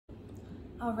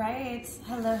All right,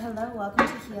 hello, welcome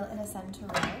to Heal and Ascend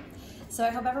Tarot. So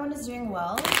I hope everyone is doing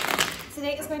well.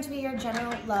 Today is going to be your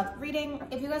general love reading.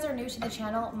 If you guys are new to the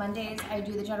channel, Mondays I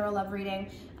do the general love reading.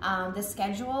 The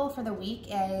schedule for the week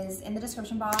is in the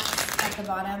description box at the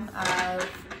bottom of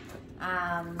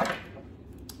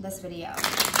this video.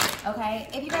 Okay,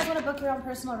 if you guys want to book your own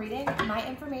personal reading, my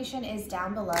information is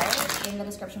down below in the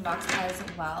description box as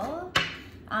well.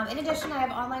 In addition, I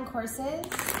have online courses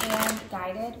and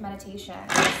guided meditations.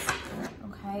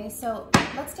 Okay, so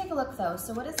let's take a look though.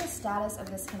 So what is the status of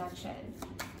this connection?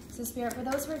 So Spirit, for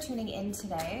those who are tuning in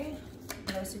today,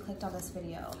 for those who clicked on this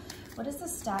video, what is the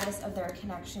status of their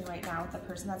connection right now with the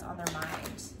person that's on their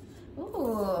mind?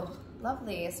 Ooh,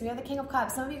 lovely. So we have the King of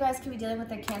Cups. Some of you guys could be dealing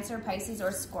with a Cancer, Pisces,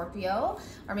 or Scorpio,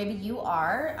 or maybe you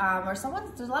are, or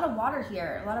someone, there's a lot of water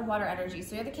here, a lot of water energy.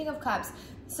 So we have the King of Cups.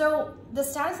 So the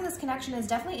status of this connection is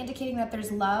definitely indicating that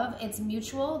there's love, it's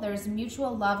mutual, there's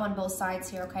mutual love on both sides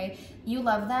here, okay? You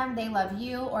love them, they love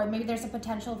you, or maybe there's a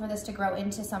potential for this to grow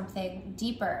into something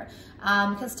deeper.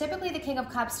 Because typically the King of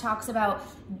Cups talks about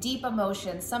deep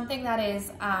emotions, something that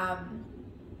is,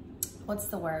 what's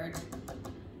the word?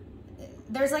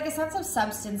 There's like a sense of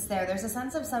substance there. There's a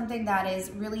sense of something that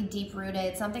is really deep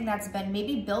rooted, something that's been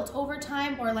maybe built over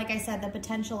time, or like I said, the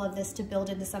potential of this to build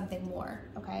into something more,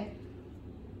 okay?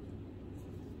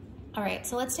 All right,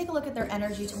 so let's take a look at their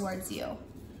energy towards you.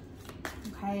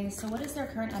 Okay, so what is their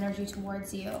current energy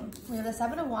towards you? We have the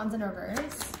Seven of Wands in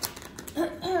reverse.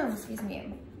 Excuse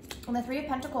me. And the Three of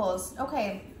Pentacles.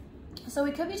 Okay, so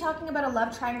we could be talking about a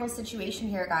love triangle situation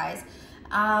here, guys.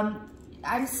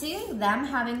 I'm seeing them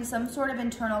having some sort of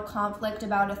internal conflict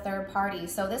about a third party.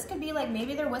 So this could be like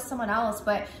maybe they're with someone else,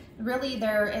 but really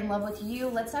they're in love with you.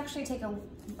 Let's actually take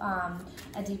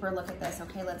a deeper look at this.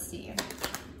 Okay, let's see.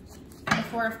 The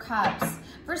Four of Cups.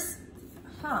 First,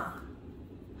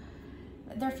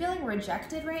 they're feeling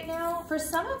rejected right now. For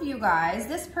some of you guys,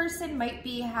 this person might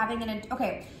be having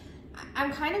okay,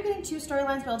 I'm kind of getting two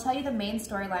storylines, but I'll tell you the main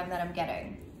storyline that I'm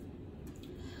getting.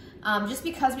 Just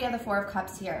because we have the Four of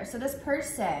Cups here. So this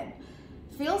person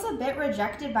feels a bit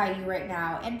rejected by you right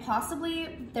now, and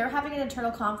possibly they're having an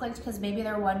internal conflict because maybe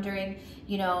they're wondering,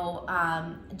 you know,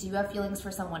 do you have feelings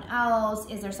for someone else?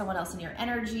 Is there someone else in your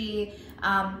energy?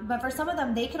 But for some of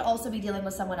them, they could also be dealing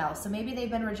with someone else. So maybe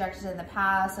they've been rejected in the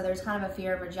past, so there's kind of a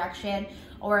fear of rejection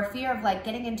or a fear of like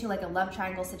getting into like a love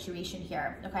triangle situation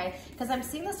here, okay? Because I'm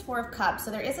seeing this Four of Cups,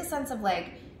 so there is a sense of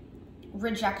like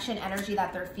rejection energy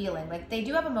that they're feeling. Like they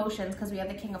do have emotions because we have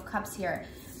the King of Cups here,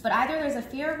 but either there's a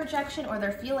fear of rejection or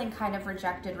they're feeling kind of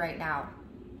rejected right now.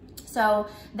 So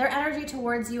their energy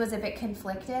towards you is a bit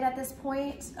conflicted at this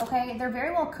point, okay? There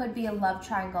very well could be a love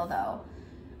triangle though.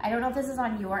 I don't know if this is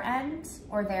on your end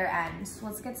or their end. So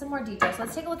let's get some more details.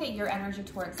 Let's take a look at your energy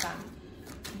towards them.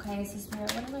 Okay, so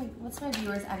Spirit, what's my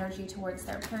viewer's energy towards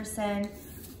their person?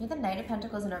 We have the Knight of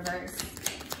Pentacles in reverse.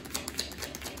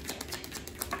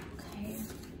 Okay.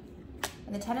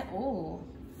 And the Ten of, oh,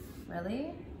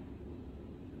 really?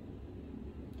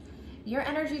 Your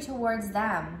energy towards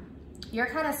them, you're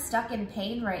kind of stuck in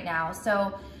pain right now.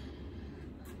 So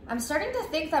I'm starting to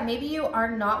think that maybe you are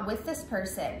not with this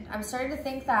person. I'm starting to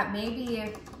think that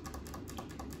maybe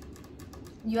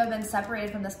you have been separated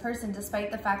from this person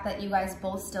despite the fact that you guys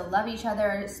both still love each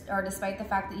other, or despite the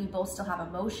fact that you both still have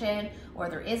emotion, or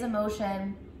there is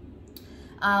emotion.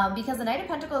 Because the Knight of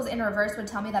Pentacles in reverse would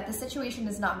tell me that the situation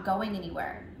is not going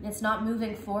anywhere. It's not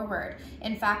moving forward.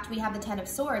 In fact, we have the Ten of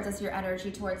Swords as your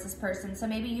energy towards this person. So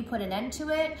maybe you put an end to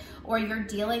it, or you're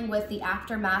dealing with the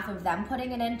aftermath of them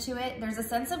putting an end to it. There's a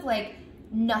sense of like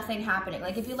nothing happening.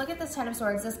 Like if you look at this Ten of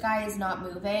Swords, this guy is not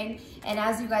moving. And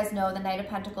as you guys know, the Knight of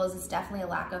Pentacles is definitely a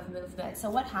lack of movement. So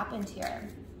what happened here?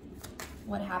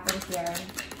 What happened here?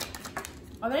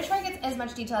 I'm gonna try and get as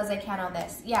much detail as I can on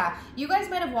this. Yeah, you guys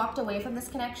might have walked away from this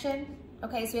connection.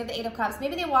 Okay, so we have the Eight of Cups.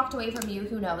 Maybe they walked away from you,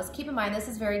 who knows? Keep in mind, this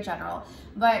is very general.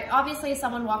 But obviously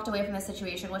someone walked away from this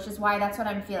situation, which is why that's what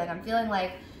I'm feeling. I'm feeling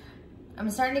like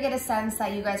I'm starting to get a sense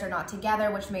that you guys are not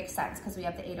together, which makes sense because we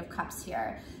have the Eight of Cups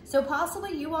here. So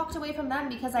possibly you walked away from them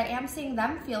because I am seeing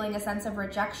them feeling a sense of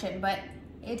rejection, but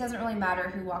it doesn't really matter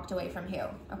who walked away from who,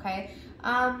 okay?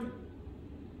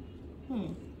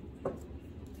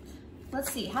 Let's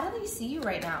see, how do they see you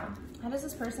right now? How does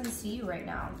this person see you right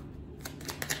now?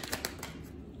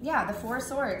 Yeah, the Four of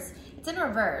Swords. It's in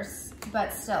reverse,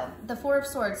 but still, the Four of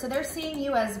Swords. So they're seeing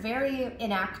you as very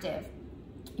inactive.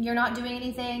 You're not doing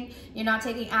anything, you're not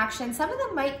taking action. Some of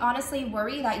them might honestly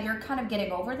worry that you're kind of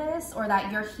getting over this, or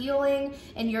that you're healing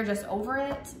and you're just over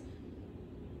it.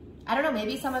 I don't know,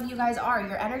 maybe some of you guys are.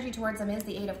 Your energy towards them is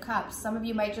the Eight of Cups. Some of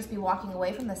you might just be walking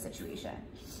away from this situation.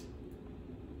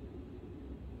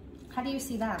 How do you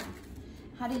see them?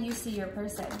 How do you see your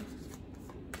person?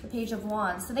 The Page of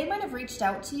Wands. So they might have reached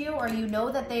out to you, or you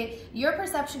know that your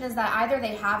perception is that either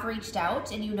they have reached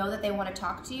out and you know that they want to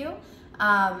talk to you,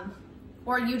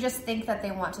 or you just think that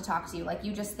they want to talk to you. Like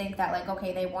you just think that like,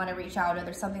 okay, they want to reach out or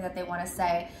there's something that they want to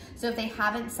say. So if they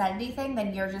haven't said anything,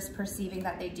 then you're just perceiving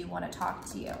that they do want to talk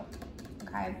to you,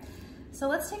 okay? So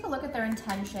let's take a look at their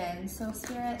intentions. So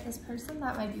Spirit, this person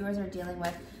that my viewers are dealing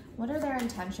with, what are their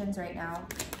intentions right now?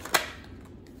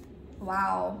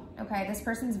 Wow, okay, this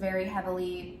person's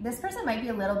this person might be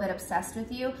a little bit obsessed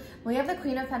with you. We have the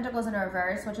Queen of Pentacles in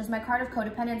reverse, which is my card of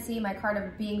codependency, my card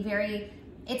of being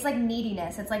it's like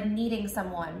neediness, it's like needing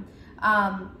someone.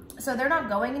 So they're not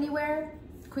going anywhere.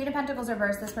 Queen of Pentacles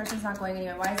reverse, this person's not going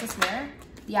anywhere. Why is this here?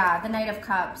 Yeah, the Knight of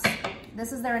Cups.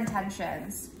 This is their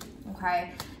intentions,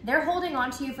 okay? They're holding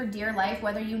on to you for dear life,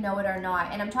 whether you know it or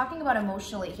not. And I'm talking about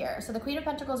emotionally here. So the Queen of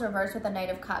Pentacles reversed with the Knight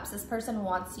of Cups. This person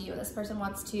wants you. This person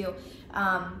wants to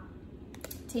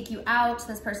take you out.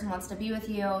 This person wants to be with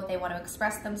you. They want to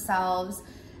express themselves.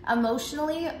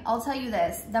 Emotionally, I'll tell you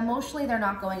this. Emotionally, they're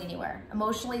not going anywhere.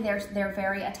 Emotionally, they're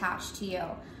very attached to you.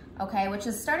 Okay, which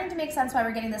is starting to make sense why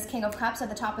we're getting this King of Cups at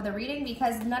the top of the reading,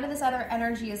 because none of this other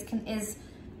energy is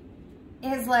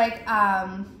like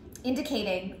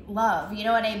indicating love, you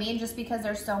know what I mean? Just because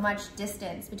there's so much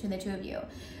distance between the two of you.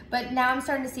 But now I'm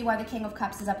starting to see why the King of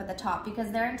Cups is up at the top,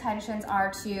 because their intentions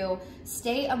are to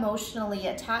stay emotionally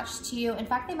attached to you. In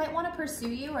fact, they might want to pursue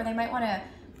you, or they might want to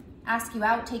ask you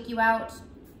out, take you out.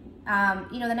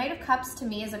 You know, the Knight of Cups to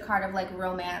me is a card of like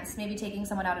romance, maybe taking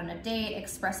someone out on a date,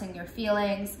 expressing your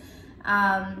feelings.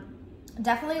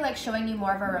 Definitely like showing you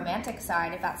more of a romantic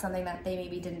side if that's something that they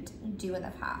maybe didn't do in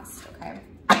the past, okay?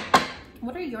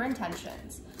 What are your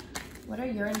intentions? What are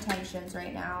your intentions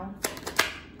right now?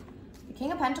 The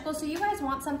King of Pentacles, so you guys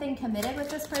want something committed with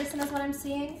this person is what I'm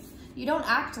seeing. You don't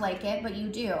act like it, but you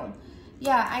do.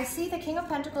 Yeah, I see the King of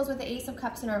Pentacles with the Ace of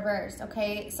Cups in reverse,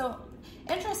 okay? So,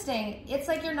 interesting. It's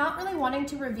like you're not really wanting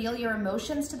to reveal your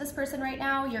emotions to this person right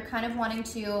now. You're kind of wanting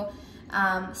to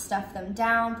stuff them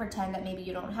down, pretend that maybe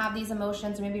you don't have these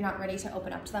emotions, or maybe you're not ready to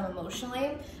open up to them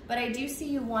emotionally. But I do see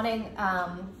you wanting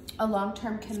a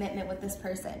long-term commitment with this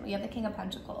person. We have the King of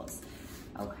Pentacles,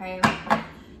 okay?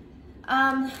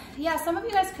 Yeah, some of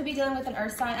you guys could be dealing with an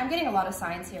earth sign. I'm getting a lot of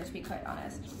signs here, to be quite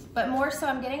honest. But more so,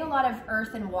 I'm getting a lot of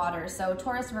earth and water. So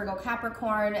Taurus, Virgo,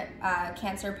 Capricorn,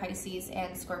 Cancer, Pisces,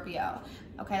 and Scorpio.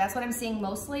 Okay, that's what I'm seeing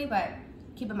mostly, but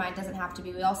keep in mind, it doesn't have to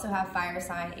be. We also have fire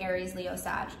sign, Aries, Leo,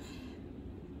 Sag.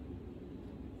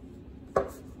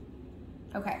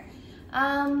 Okay,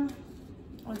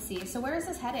 let's see. So where is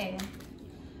this heading?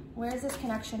 Where is this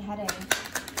connection heading?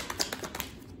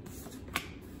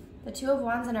 The Two of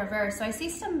Wands in reverse. So I see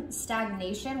some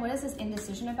stagnation. What is this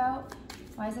indecision about?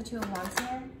 Why is the Two of Wands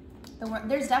here?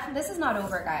 There's definitely, this is not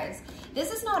over, guys.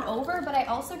 This is not over, but I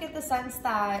also get the sense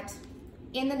that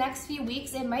in the next few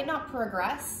weeks, it might not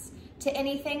progress to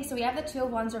anything. So we have the Two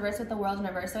of Wands reverse with the World in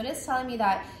reverse. So it is telling me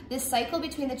that this cycle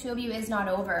between the two of you is not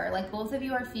over. Like both of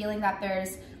you are feeling that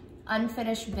there's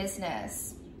unfinished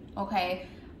business, okay?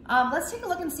 Let's take a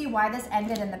look and see why this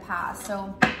ended in the past.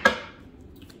 So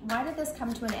why did this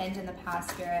come to an end in the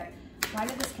past, Spirit? Why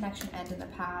did this connection end in the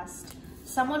past?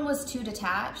 Someone was too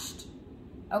detached,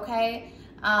 okay?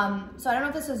 So I don't know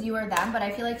if this was you or them, but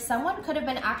I feel like someone could have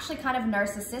been actually kind of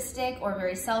narcissistic or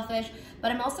very selfish,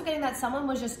 but I'm also getting that someone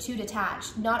was just too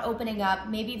detached, not opening up,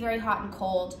 maybe very hot and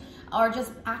cold, or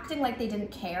just acting like they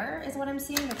didn't care is what I'm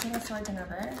seeing. The King of Swords in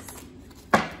reverse.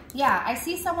 Yeah, I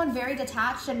see someone very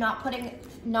detached and not putting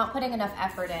enough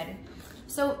effort in.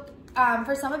 So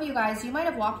for some of you guys, you might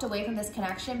have walked away from this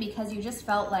connection because you just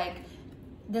felt like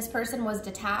this person was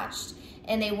detached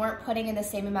and they weren't putting in the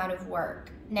same amount of work.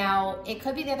 Now, it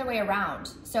could be the other way around.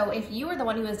 So if you were the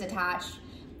one who was detached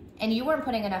and you weren't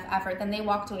putting enough effort, then they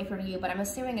walked away from you, but I'm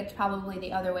assuming it's probably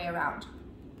the other way around,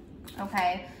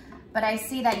 okay? But I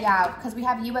see that, yeah, because we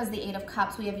have you as the Eight of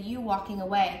Cups, we have you walking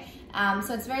away.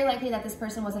 So it's very likely that this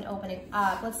person wasn't opening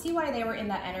up. Let's see why they were in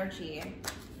that energy.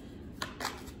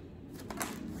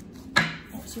 I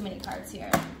have too many cards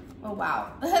here. Oh,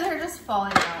 wow. They're just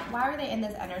falling out. Why were they in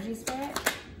this energy, Spirit?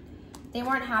 They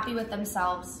weren't happy with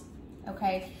themselves,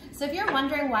 okay? So if you're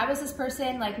wondering why was this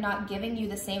person like not giving you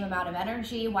the same amount of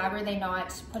energy, why were they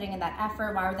not putting in that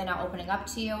effort, why were they not opening up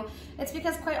to you? It's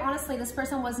because quite honestly, this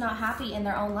person was not happy in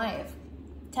their own life.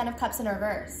 10 of Cups in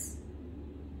reverse.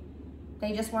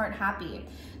 They just weren't happy.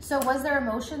 So was there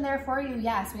emotion there for you?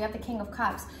 Yes, we have the King of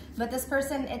Cups. But this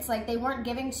person, it's like they weren't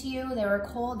giving to you, they were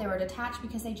cold, they were detached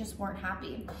because they just weren't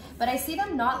happy. But I see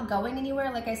them not going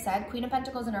anywhere, like I said, Queen of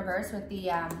Pentacles in reverse with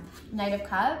the Knight of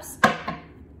Cups.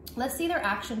 Let's see their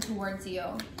action towards you.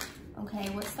 Okay,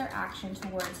 what's their action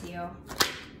towards you?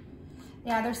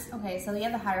 Yeah, okay, so you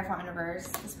have the Hierophant in reverse.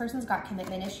 This person's got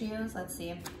commitment issues. Let's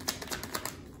see.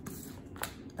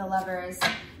 The Lovers.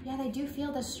 Yeah, they do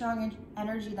feel this strong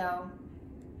energy though.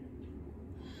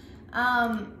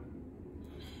 And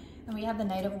we have the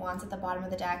Knight of Wands at the bottom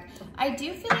of the deck. I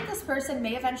do feel like this person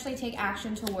may eventually take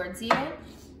action towards you,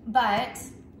 but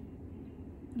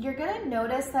you're gonna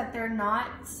notice that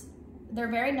they're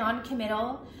very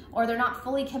non-committal, or they're not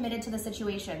fully committed to the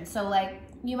situation. So like,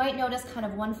 you might notice kind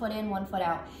of 1 foot in, 1 foot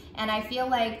out. And I feel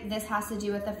like this has to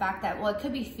do with the fact that, well, it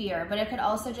could be fear, but it could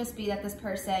also just be that this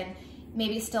person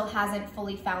maybe still hasn't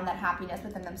fully found that happiness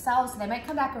within themselves. So they might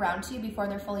come back around to you before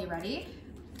they're fully ready.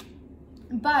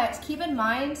 But keep in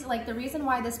mind, like, the reason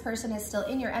why this person is still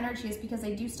in your energy is because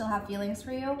they do still have feelings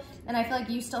for you. And I feel like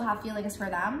you still have feelings for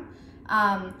them.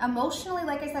 Emotionally,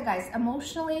 like I said, guys,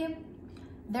 emotionally,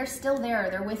 they're still there.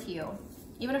 They're with you.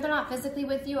 Even if they're not physically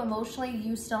with you, emotionally,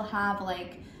 you still have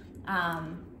like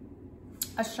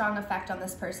a strong effect on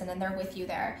this person, and they're with you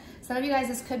there. Some of you guys,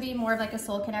 this could be more of like a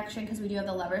soul connection because we do have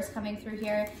the Lovers coming through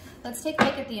here. Let's take a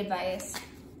look at the advice.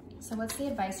 So what's the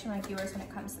advice for my viewers when it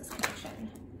comes to this connection?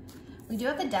 We do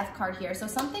have the Death card here. So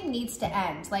something needs to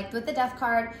end. Like with the Death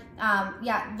card,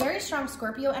 yeah, very strong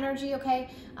Scorpio energy, okay?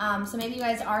 So maybe you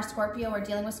guys are Scorpio or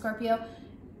dealing with Scorpio,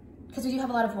 because we do have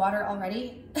a lot of water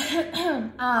already.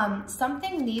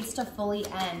 Something needs to fully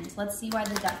end. Let's see why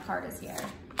the Death card is here.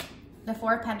 The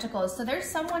Four of Pentacles. So there's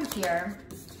someone here.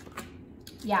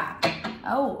 Yeah.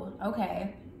 Oh,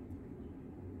 okay.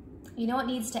 You know what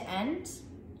needs to end?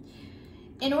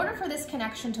 In order for this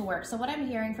connection to work, so what I'm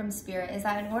hearing from Spirit is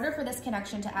that in order for this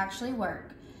connection to actually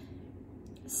work,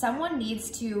 someone needs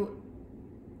to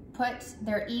put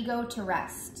their ego to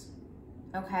rest,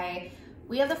 okay?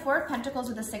 We have the Four of Pentacles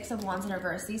with the Six of Wands in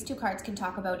reverse. These two cards can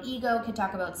talk about ego, can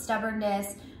talk about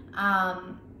stubbornness,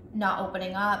 not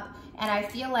opening up. And I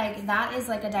feel like that is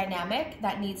like a dynamic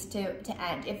that needs to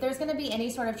end. If there's gonna be any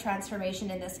sort of transformation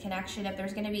in this connection, if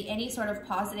there's gonna be any sort of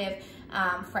positive,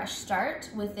 fresh start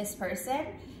with this person,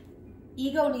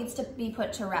 ego needs to be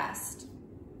put to rest.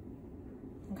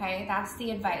 Okay, that's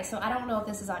the advice. So I don't know if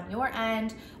this is on your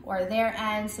end or their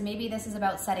end. So maybe this is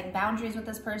about setting boundaries with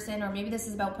this person, or maybe this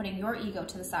is about putting your ego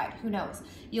to the side. Who knows?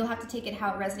 You'll have to take it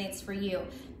how it resonates for you.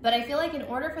 But I feel like in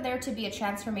order for there to be a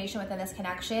transformation within this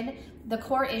connection, the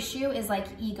core issue is like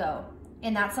ego.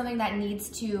 And that's something that needs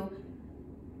to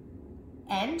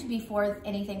end before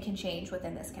anything can change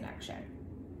within this connection.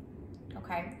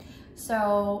 Okay,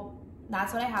 so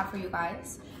that's what I have for you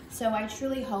guys. So I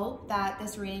truly hope that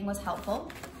this reading was helpful.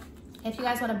 If you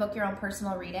guys want to book your own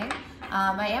personal reading,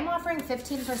 I am offering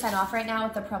 15% off right now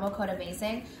with the promo code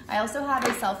AMAZING. I also have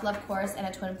a self-love course and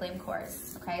a twin flame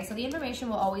course, okay? So the information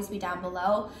will always be down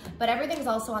below, but everything's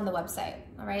also on the website,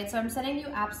 all right? So I'm sending you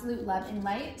absolute love and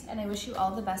light, and I wish you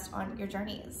all the best on your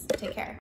journeys. Take care.